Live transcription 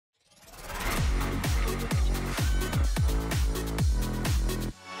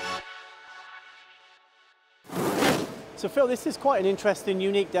So Phil, this is quite an interesting,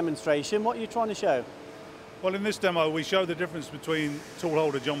 unique demonstration. What are you trying to show? Well, in this demo, we show the difference between tool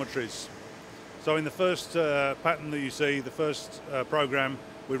holder geometries. So in the first pattern that you see, the first program,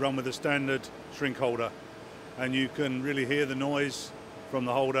 we run with a standard shrink holder. And you can really hear the noise from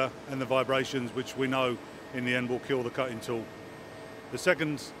the holder and the vibrations, which we know in the end will kill the cutting tool. The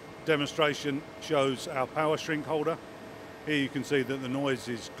second demonstration shows our power shrink holder. Here you can see that the noise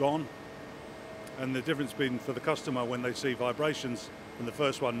is gone. And the difference being for the customer when they see vibrations from the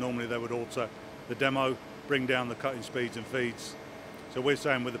first one, normally they would alter the demo, bring down the cutting speeds and feeds. So we're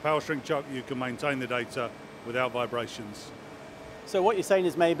saying with the power shrink chuck, you can maintain the data without vibrations. So what you're saying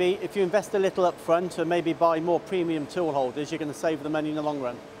is maybe if you invest a little up front and maybe buy more premium tool holders, you're going to save the money in the long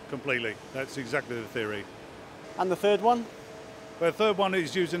run? Completely. That's exactly the theory. And the third one? Well, the third one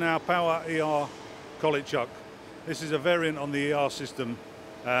is using our power ER collet chuck. This is a variant on the ER system.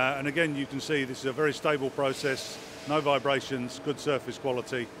 And again, you can see this is a very stable process, no vibrations, good surface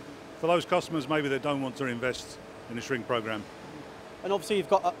quality. For those customers maybe that don't want to invest in a shrink program. And obviously you've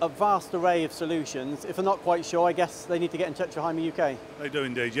got a vast array of solutions. If they're not quite sure, I guess they need to get in touch with HAIMER UK. They do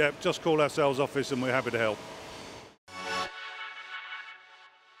indeed, yeah. Just call our sales office and we're happy to help.